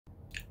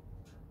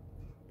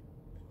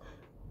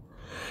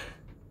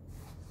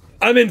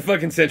I'm in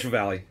fucking Central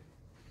Valley.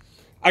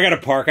 I gotta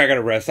park, I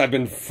gotta rest. I've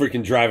been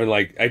freaking driving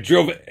like, I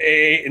drove,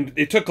 and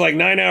it took like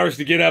 9 hours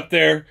to get up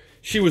there.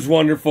 She was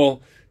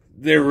wonderful.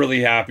 They're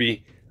really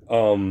happy.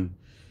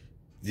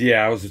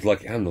 Yeah, I was just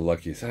lucky. I'm the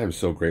luckiest. I'm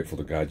so grateful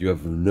to God. You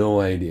have no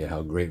idea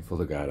how grateful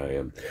to God I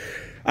am.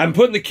 I'm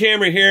putting the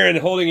camera here and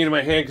holding it in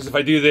my hand because if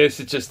I do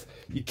this, it's just,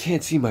 you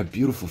can't see my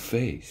beautiful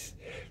face.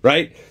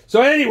 Right?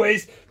 So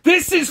anyways,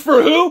 this is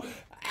for who?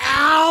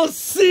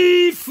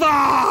 ALCEEFA!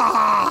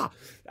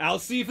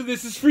 ALCEEFA,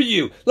 this is for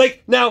you.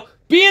 Like, now,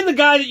 being the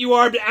guy that you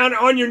are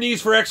on your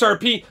knees for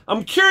XRP,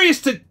 I'm curious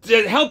to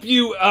help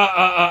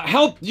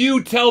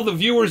you tell the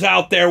viewers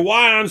out there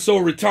why I'm so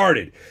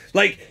retarded.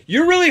 Like,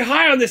 you're really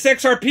high on this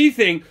XRP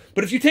thing,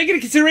 but if you take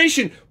into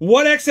consideration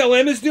what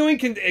XLM is doing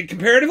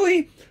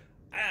comparatively,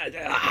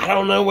 I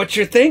don't know what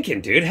you're thinking,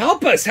 dude.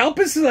 Help us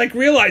to like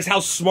realize how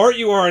smart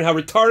you are and how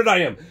retarded I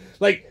am.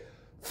 Like,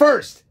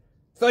 first,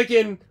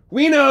 fucking,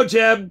 we know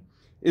Jeb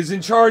is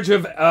in charge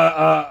of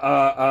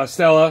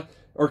Stella,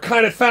 or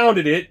kind of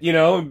founded it, you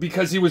know,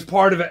 because he was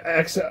part of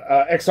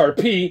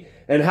XRP,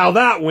 and how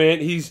that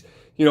went. He's,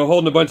 you know,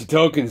 holding a bunch of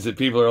tokens that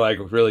people are like,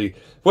 really,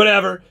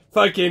 whatever,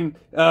 fucking,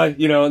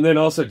 you know, and then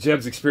also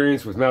Jeb's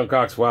experience with Mt.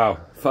 Gox. Wow,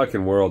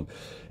 fucking world.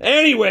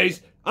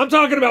 Anyways, I'm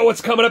talking about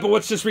what's coming up and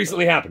what's just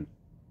recently happened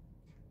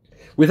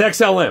with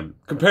XLM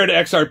compared to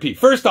XRP.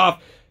 First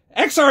off,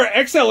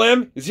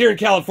 XLM is here in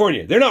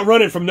California. They're not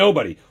running from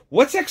nobody.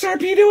 What's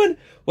XRP doing?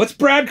 What's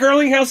Brad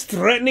Curlinghouse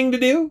threatening to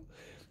do?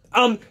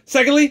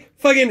 Secondly,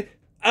 fucking,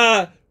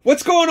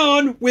 what's going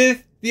on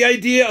with the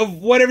idea of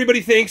what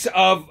everybody thinks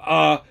of,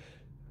 a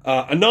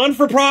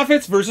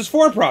non-for-profits versus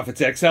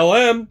for-profits?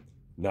 XLM,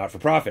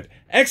 not-for-profit.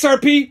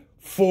 XRP,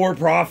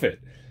 for-profit.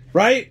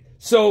 Right?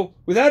 So,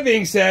 with that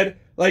being said,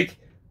 like,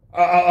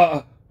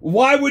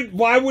 why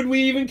would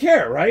we even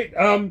care, right?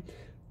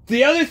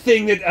 The other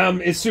thing that,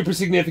 is super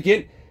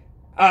significant,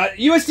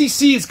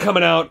 USDC is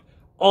coming out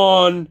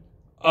on,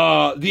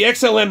 the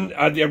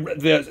XLM,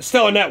 the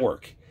Stellar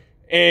network.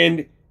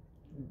 And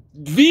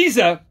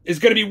Visa is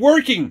going to be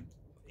working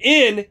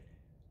in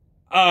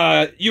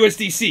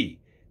USDC.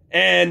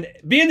 And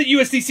being that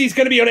USDC is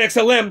going to be on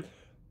XLM,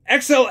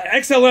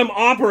 XLM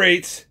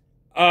operates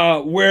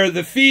where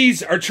the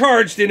fees are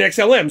charged in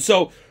XLM.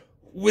 So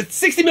with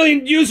 60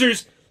 million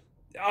users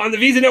on the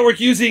Visa network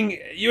using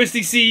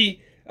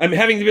USDC,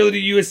 having the ability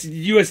to use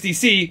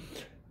USDC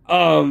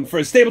for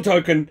a stable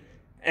token,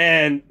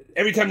 and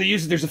every time they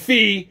use it, there's a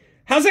fee.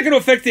 How's that going to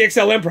affect the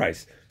XLM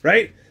price,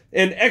 right?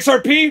 And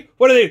XRP,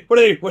 what are they?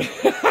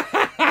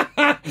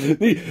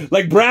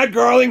 Like Brad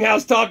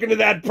Garlinghouse talking to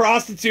that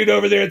prostitute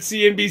over there at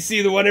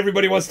CNBC, the one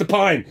everybody wants to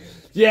pine.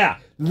 Yeah,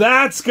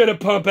 that's gonna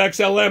pump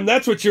XLM.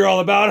 That's what you're all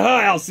about,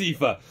 huh,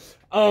 ALCEEFA?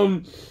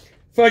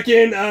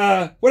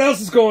 What else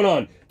is going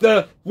on?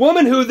 The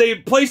woman who they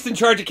placed in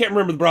charge, I can't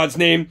remember the broad's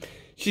name.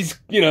 She's,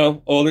 you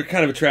know, older,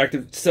 kind of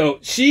attractive. So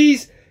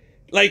she's,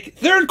 like,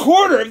 third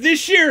quarter of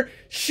this year,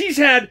 she's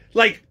had,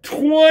 like,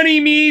 20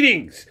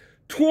 meetings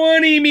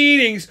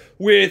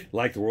with,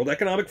 like, the World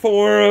Economic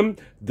Forum,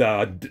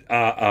 the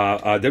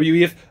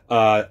WEF,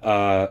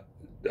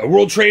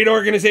 World Trade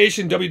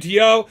Organization,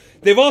 WTO.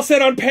 They've all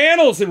sat on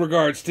panels in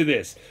regards to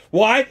this.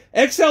 Why?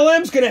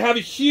 XLM's going to have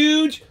a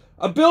huge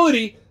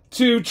ability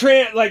to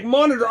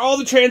monitor all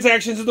the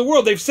transactions of the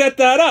world. They've set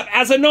that up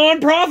as a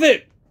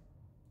non-profit.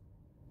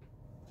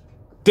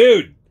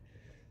 Dude,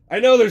 I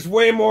know there's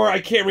way more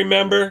I can't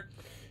remember,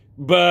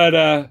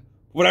 but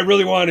what I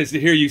really want is to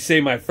hear you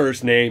say my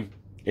first name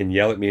and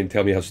yell at me and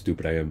tell me how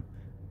stupid I am.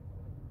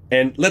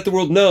 And let the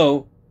world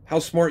know how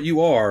smart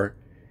you are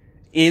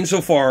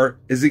insofar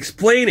as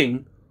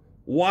explaining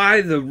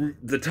why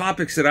the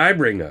topics that I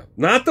bring up,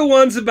 not the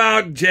ones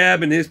about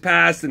Jeb and his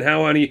past and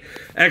how many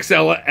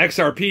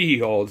XRP he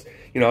holds,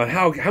 you know, and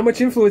how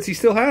much influence he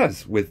still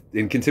has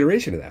in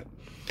consideration of that.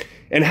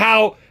 And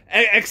how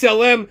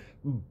XLM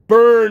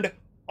burned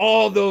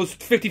all those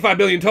 55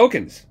 billion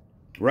tokens,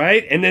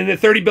 right? And then the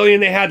 30 billion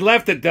they had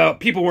left that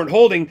people weren't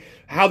holding,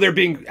 how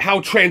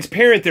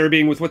transparent they're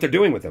being with what they're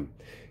doing with them.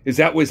 Is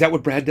that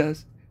what Brad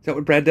does? Is that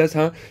what Brad does,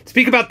 huh?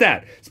 Speak about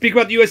that. Speak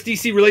about the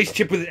USDC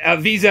relationship with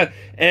Visa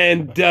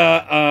and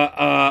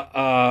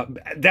that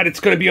it's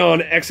going to be on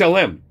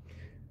XLM.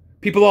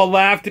 People all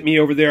laughed at me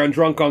over there on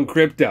Drunk on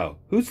Crypto.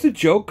 Who's the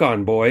joke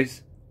on,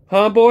 boys?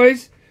 Huh,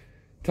 boys?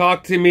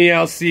 Talk to me,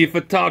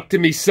 ALCEEFA. Talk to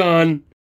me, son.